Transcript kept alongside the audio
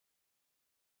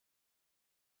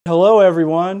Hello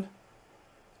everyone.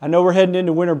 I know we're heading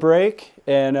into winter break,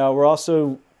 and we're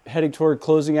also heading toward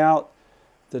closing out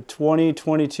the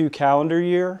 2022 calendar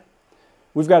year.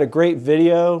 We've got a great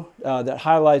video that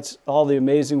highlights all the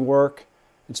amazing work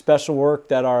and special work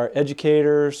that our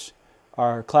educators,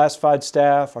 our classified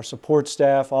staff, our support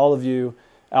staff, all of you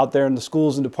out there in the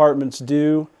schools and departments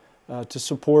do to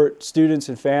support students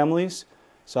and families.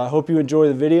 So I hope you enjoy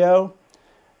the video.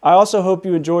 I also hope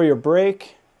you enjoy your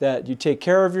break, that you take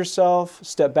care of yourself,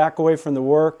 step back away from the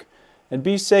work, and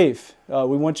be safe.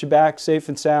 We want you back safe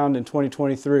and sound in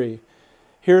 2023.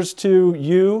 Here's to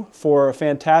you for a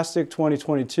fantastic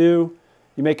 2022.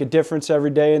 You make a difference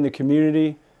every day in the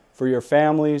community, for your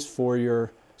families, for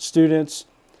your students.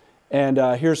 And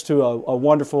here's to a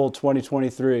wonderful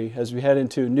 2023 as we head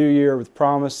into a new year with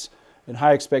promise and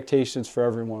high expectations for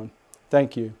everyone.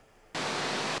 Thank you.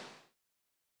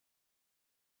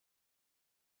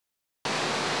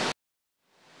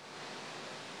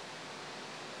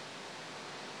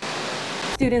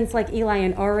 Students like Eli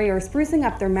and Ari are sprucing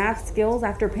up their math skills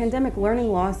after pandemic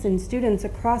learning loss in students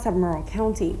across Albemarle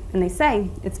County. And they say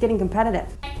it's getting competitive.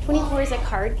 24 is a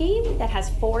card game that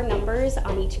has 4 numbers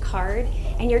on each card,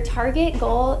 and your target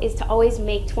goal is to always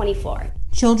make 24.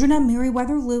 Children at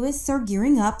Meriwether Lewis are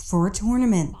gearing up for a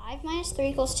tournament. 5 minus 3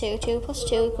 equals 2, 2 plus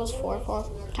 2 equals 4,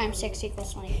 4 times 6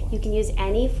 equals 24. You can use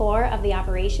any 4 of the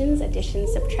operations: addition,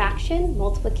 subtraction,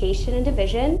 multiplication, and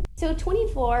division. So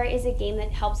 24 is a game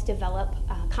that helps develop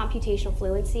computational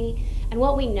fluency. And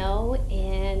what we know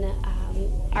in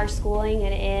our schooling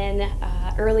and in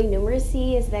early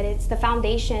numeracy is that it's the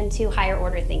foundation to higher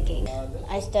order thinking.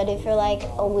 I studied for like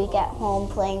a week at home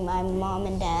playing my mom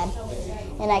and dad,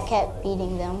 and I kept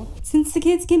beating them. Since the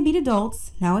kids can beat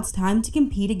adults, now it's time to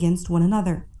compete against one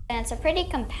another. And it's a pretty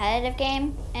competitive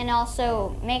game, and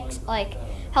also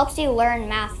helps you learn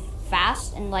math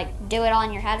fast and do it all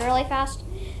in your head really fast,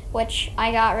 which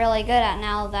I got really good at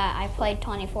now that I played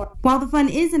 24. While the fun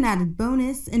is an added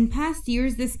bonus, in past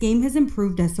years this game has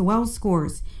improved SOL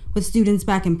scores. With students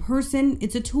back in person,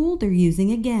 it's a tool they're using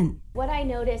again. What I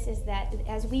notice is that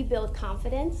as we build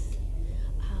confidence,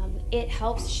 it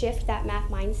helps shift that math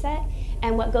mindset,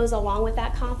 and what goes along with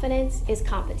that confidence is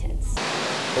competence.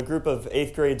 A group of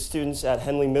 8th grade students at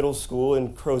Henley Middle School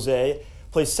in Crozet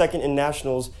placed second in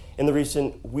nationals in the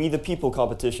recent We the People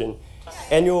competition.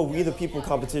 Annual We the People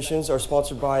competitions are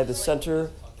sponsored by the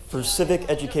Center for Civic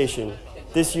Education.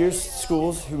 This year's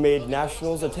schools who made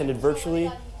nationals attended virtually.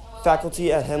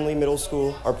 Faculty at Henley Middle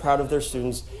School are proud of their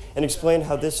students and explain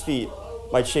how this feat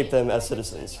might shape them as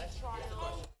citizens.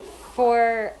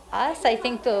 For us, I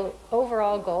think the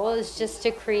overall goal is just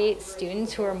to create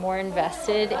students who are more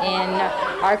invested in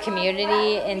our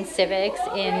community, in civics,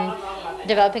 in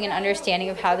developing an understanding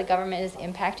of how the government is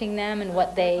impacting them and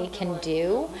what they can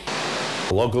do.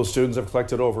 Local students have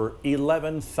collected over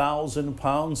 11,000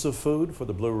 pounds of food for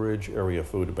the Blue Ridge Area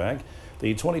Food Bank.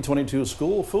 The 2022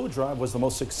 school food drive was the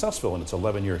most successful in its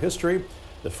 11-year history.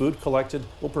 The food collected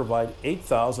will provide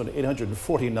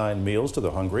 8,849 meals to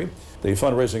the hungry. The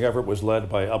fundraising effort was led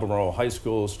by Albemarle High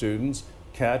School students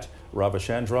Kat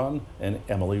Ravichandran and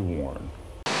Emily Warren.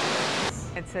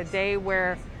 It's a day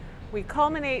where we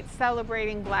culminate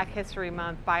celebrating Black History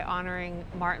Month by honoring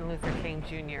Martin Luther King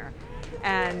Jr.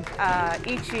 And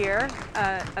each year,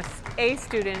 a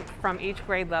student from each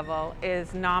grade level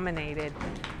is nominated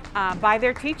by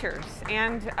their teachers,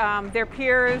 and their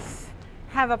peers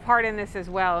have a part in this as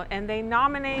well. And they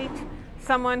nominate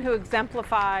someone who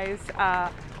exemplifies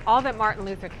all that Martin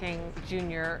Luther King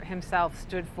Jr. himself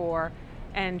stood for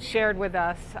and shared with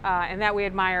us, and that we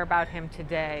admire about him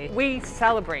today. We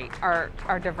celebrate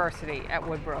our diversity at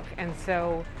Woodbrook, and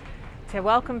so to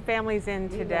welcome families in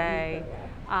today,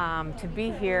 to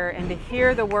be here and to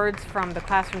hear the words from the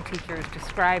classroom teachers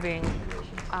describing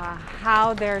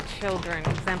how their children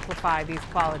exemplify these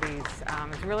qualities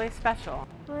is really special.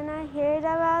 When I heard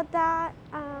about that,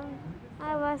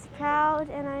 I was proud,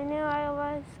 and I knew I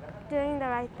was doing the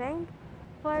right thing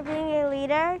for being a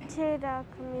leader to the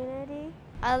community.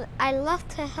 I love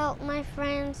to help my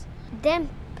friends. Them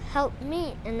help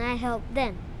me, and I help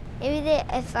them. Every day,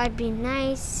 if I'd be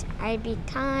nice, I'd be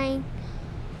kind,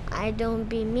 I don't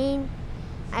be mean,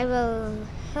 I will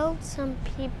help some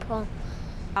people.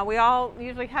 We all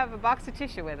usually have a box of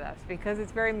tissue with us because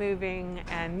it's very moving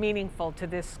and meaningful to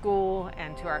this school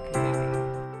and to our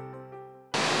community.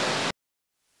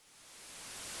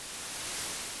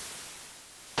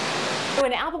 So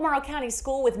an Albemarle County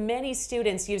school with many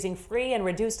students using free and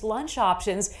reduced lunch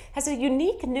options has a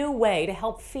unique new way to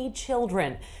help feed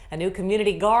children. A new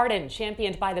community garden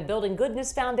championed by the Building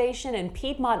Goodness Foundation and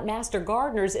Piedmont Master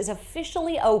Gardeners is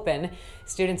officially open.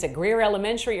 Students at Greer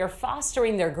Elementary are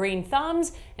fostering their green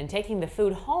thumbs and taking the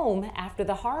food home after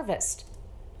the harvest.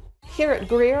 Here at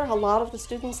Greer, a lot of the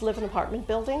students live in apartment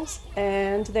buildings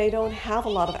and they don't have a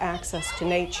lot of access to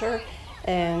nature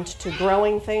and to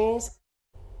growing things.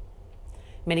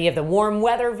 Many of the warm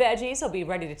weather veggies will be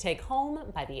ready to take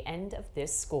home by the end of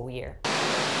this school year.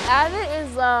 AVID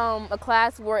is a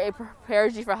class where it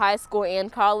prepares you for high school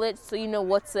and college, so you know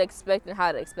what to expect and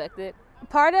how to expect it.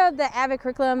 Part of the AVID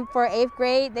curriculum for 8th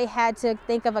grade, they had to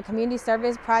think of a community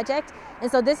service project. And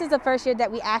so this is the first year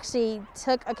that we actually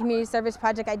took a community service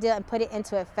project idea and put it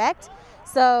into effect.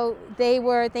 So they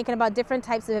were thinking about different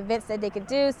types of events that they could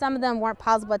do. Some of them weren't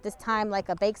possible at this time, like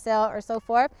a bake sale or so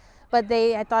forth. But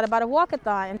they had thought about a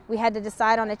walkathon. We had to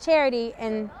decide on a charity,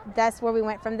 and that's where we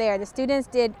went from there. The students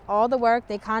did all the work.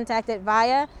 They contacted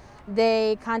VIA.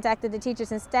 They contacted the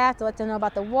teachers and staff to let them know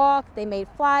about the walk. They made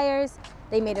flyers.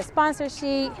 They made a sponsor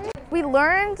sheet. We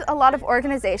learned a lot of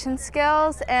organization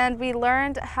skills, and we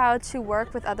learned how to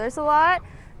work with others a lot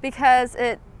because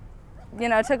it,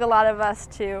 took a lot of us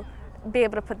to be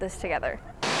able to put this together.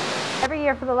 Every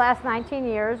year for the last 19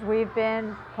 years, we've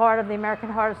been part of the American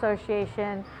Heart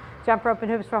Association Jump Rope and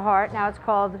Hoops for Heart. Now it's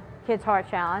called Kids Heart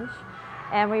Challenge.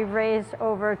 And we've raised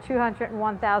over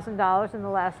 $201,000 in the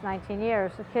last 19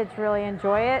 years. The kids really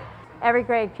enjoy it. Every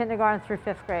grade, kindergarten through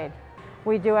 5th grade.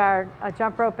 We do our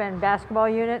jump rope and basketball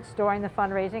units during the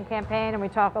fundraising campaign, and we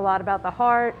talk a lot about the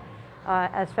heart,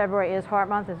 as February is Heart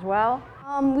Month as well.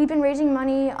 We've been raising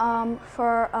money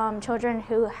for children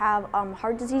who have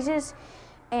heart diseases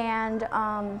and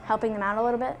helping them out a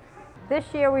little bit.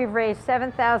 This year we've raised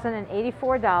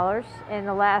 $7,084 in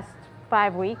the last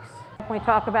 5 weeks. We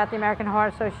talk about the American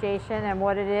Heart Association and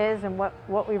what it is and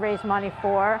what we raise money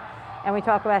for. And we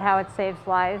talk about how it saves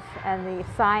lives and the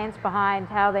science behind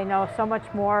how they know so much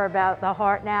more about the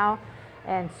heart now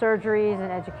and surgeries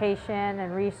and education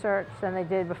and research than they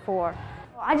did before.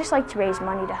 I just like to raise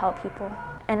money to help people.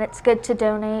 And it's good to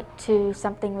donate to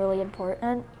something really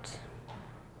important.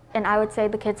 And I would say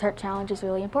the Kids Heart Challenge is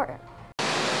really important.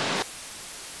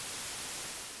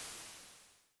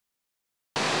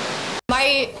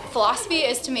 My philosophy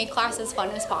is to make class as fun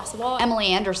as possible. Emily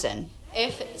Anderson.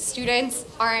 If students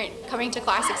aren't coming to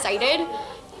class excited,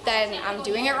 then I'm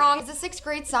doing it wrong. She's a 6th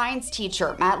grade science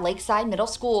teacher at Lakeside Middle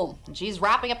School, and she's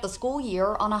wrapping up the school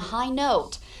year on a high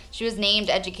note. She was named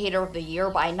Educator of the Year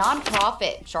by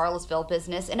nonprofit Charlottesville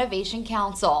Business Innovation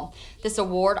Council. This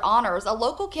award honors a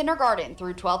local kindergarten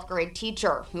through 12th grade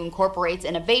teacher who incorporates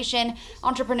innovation,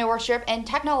 entrepreneurship, and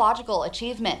technological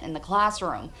achievement in the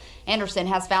classroom. Anderson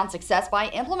has found success by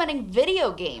implementing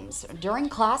video games during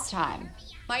class time.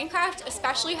 Minecraft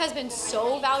especially has been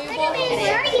so valuable.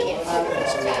 Where are you? Hello,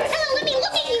 let me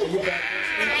look at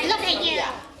you. Look at you.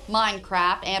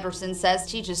 Minecraft, Anderson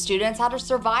says, teaches students how to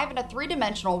survive in a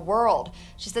 3-dimensional world.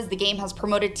 She says the game has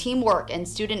promoted teamwork and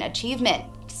student achievement,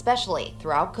 especially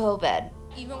throughout COVID.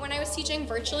 Even when I was teaching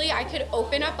virtually, I could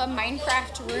open up a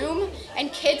Minecraft room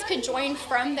and kids could join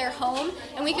from their home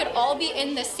and we could all be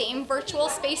in the same virtual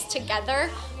space together,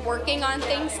 working on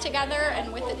things together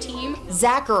and with a team.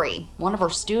 Zachary, one of her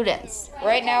students.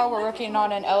 Right now we're working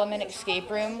on an element escape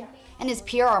room. And his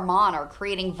Pierre Armand are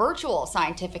creating virtual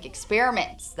scientific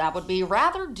experiments that would be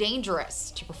rather dangerous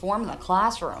to perform in the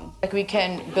classroom. Like we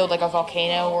can build like a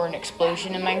volcano or an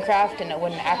explosion in Minecraft and it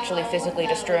wouldn't actually physically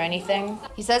destroy anything.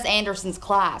 He says Anderson's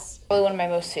class. Probably one of my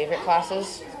most favorite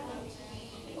classes.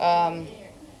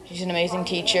 She's an amazing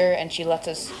teacher and she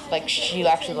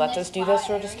actually lets us do this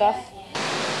sort of stuff.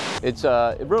 It's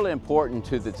really important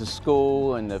to the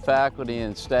school and the faculty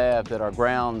and staff that our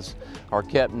grounds are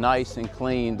kept nice and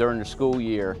clean during the school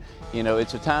year. You know,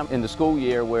 it's a time in the school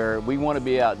year where we want to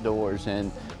be outdoors,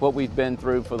 and what we've been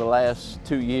through for the last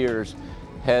 2 years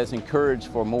has encouraged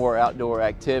for more outdoor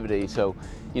activity. So,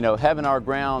 you know, having our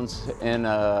grounds in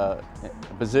a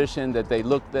position that they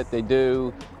look that they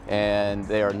do and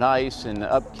they are nice and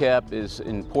upkept is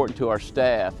important to our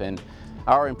staff. And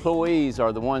our employees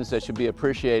are the ones that should be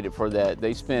appreciated for that.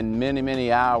 They spend many,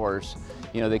 many hours.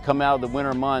 You know, they come out of the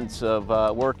winter months of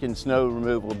working snow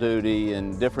removal duty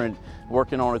and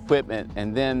working on equipment,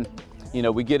 and then, you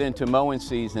know, we get into mowing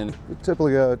season.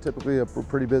 Typically a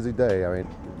pretty busy day. I mean,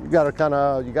 you gotta kind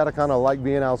of like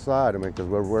being outside. I mean, because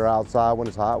we're outside when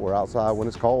it's hot, we're outside when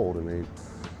it's cold. I mean,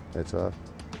 it's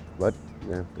but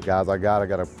you know, the guys I got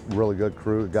a really good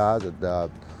crew of guys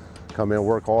that come in,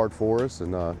 work hard for us,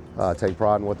 and take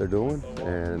pride in what they're doing,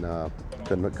 and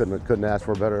couldn't ask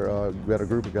for a better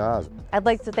group of guys. I'd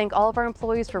like to thank all of our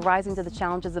employees for rising to the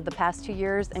challenges of the past 2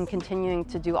 years and continuing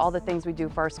to do all the things we do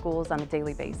for our schools on a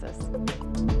daily basis.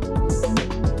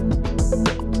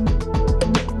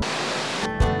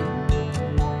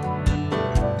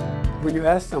 When you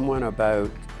ask someone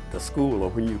about the school, or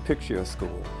when you picture a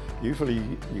school, usually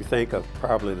you think of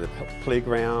probably the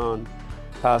playground,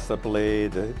 possibly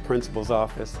the principal's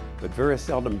office, but very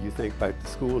seldom you think about the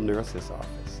school nurse's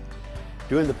office.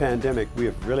 During the pandemic, we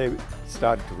have really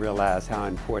started to realize how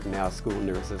important our school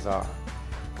nurses are.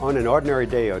 On an ordinary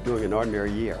day or during an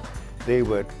ordinary year, they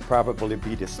would probably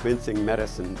be dispensing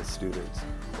medicine to students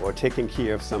or taking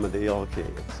care of some of the ill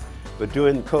kids. But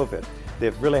during COVID,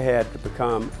 they've really had to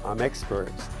become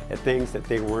experts at things that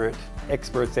they weren't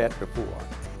experts at before.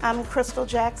 I'm Crystal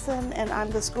Jackson, and I'm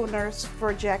the school nurse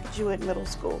for Jack Jewett Middle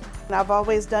School. And I've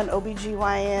always done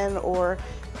OBGYN or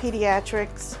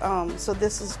pediatrics, so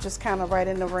this is just kind of right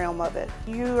in the realm of it.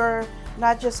 You are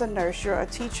not just a nurse, you're a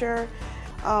teacher,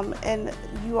 and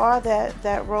you are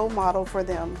that role model for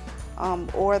them,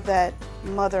 or that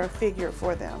mother figure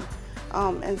for them.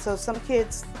 And so some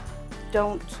kids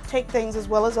don't take things as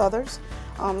well as others,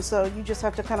 so you just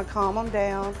have to kind of calm them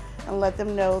down and let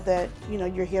them know that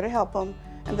you're here to help them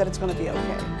and that it's going to be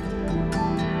okay.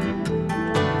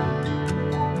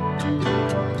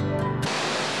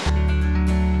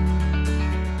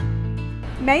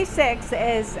 May 6th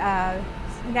is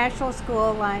National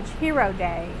School Lunch Hero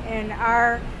Day, and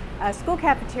our school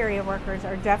cafeteria workers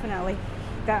are definitely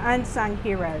the unsung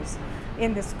heroes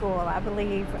in the school. I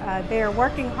believe they're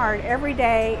working hard every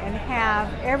day and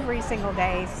have every single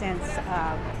day since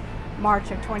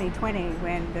March of 2020,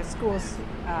 when the schools,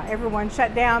 everyone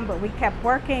shut down, but we kept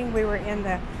working. We were in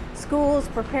the schools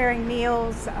preparing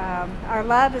meals. Our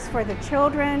love is for the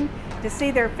children, to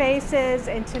see their faces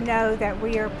and to know that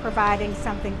we are providing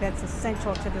something that's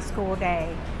essential to the school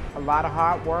day. A lot of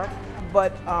hard work,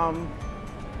 but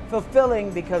fulfilling,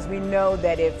 because we know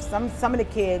that if some of the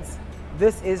kids,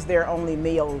 this is their only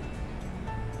meal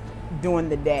during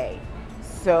the day.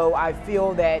 So I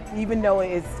feel that even though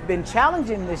it's been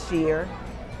challenging this year,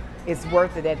 it's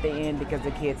worth it at the end because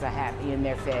the kids are happy and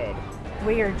they're fed.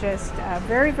 We are just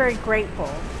very, very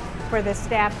grateful for the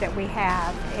staff that we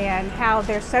have and how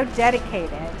they're so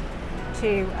dedicated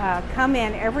to come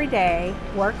in every day,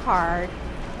 work hard,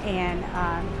 and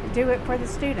do it for the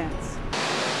students.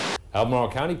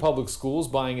 Albemarle County Public Schools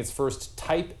buying its first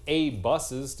Type A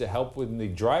buses to help with the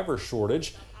driver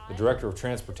shortage. The Director of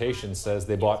Transportation says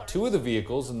they bought 2 of the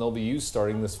vehicles and they'll be used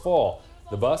starting this fall.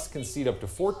 The bus can seat up to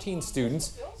 14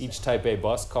 students. Each Type A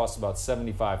bus costs about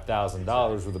 $75,000,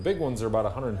 where the big ones are about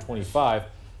 $125,000.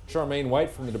 Charmaine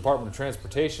White from the Department of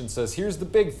Transportation says here's the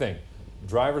big thing.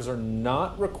 Drivers are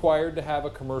not required to have a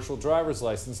commercial driver's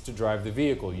license to drive the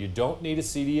vehicle. You don't need a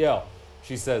CDL.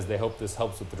 She says they hope this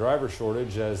helps with the driver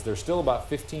shortage, as they're still about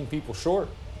 15 people short.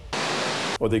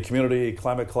 Well, the Community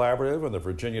Climate Collaborative and the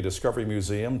Virginia Discovery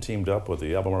Museum teamed up with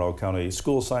the Albemarle County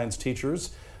school science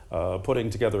teachers, putting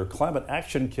together climate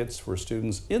action kits for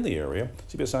students in the area.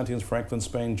 CBS 19's Franklin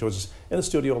Spain joins us in the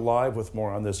studio live with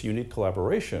more on this unique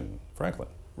collaboration. Franklin.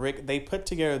 Rick, they put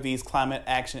together these climate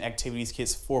action activities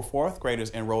kits for 4th graders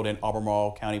enrolled in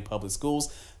Albemarle County Public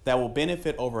Schools that will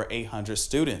benefit over 800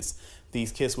 students.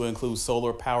 These kits will include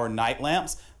solar-powered night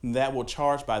lamps that will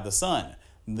charge by the sun.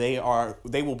 They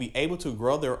will be able to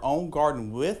grow their own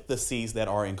garden with the seeds that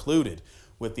are included.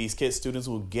 With these kits, students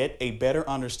will get a better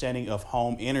understanding of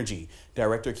home energy.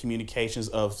 Director of Communications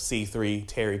of C3,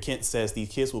 Terry Kent, says these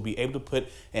kids will be able to put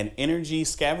an energy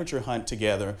scavenger hunt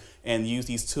together and use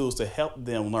these tools to help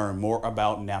them learn more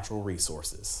about natural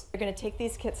resources. They're going to take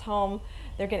these kits home,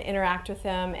 they're going to interact with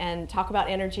them and talk about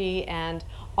energy, and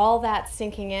all that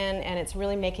sinking in, and it's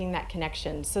really making that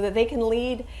connection so that they can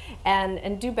lead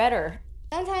and do better.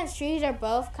 Sometimes trees are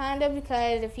both kind of,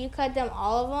 because if you cut them,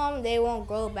 all of them, they won't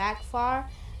grow back far,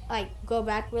 like grow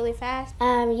back really fast.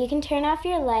 You can turn off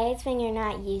your lights when you're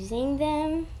not using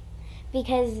them,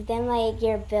 because then like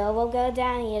your bill will go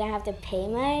down and you don't have to pay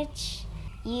much.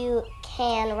 You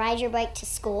can ride your bike to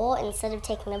school instead of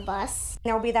taking a bus.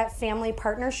 There will be that family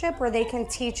partnership where they can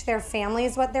teach their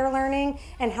families what they're learning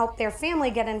and help their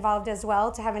family get involved as well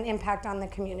to have an impact on the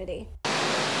community.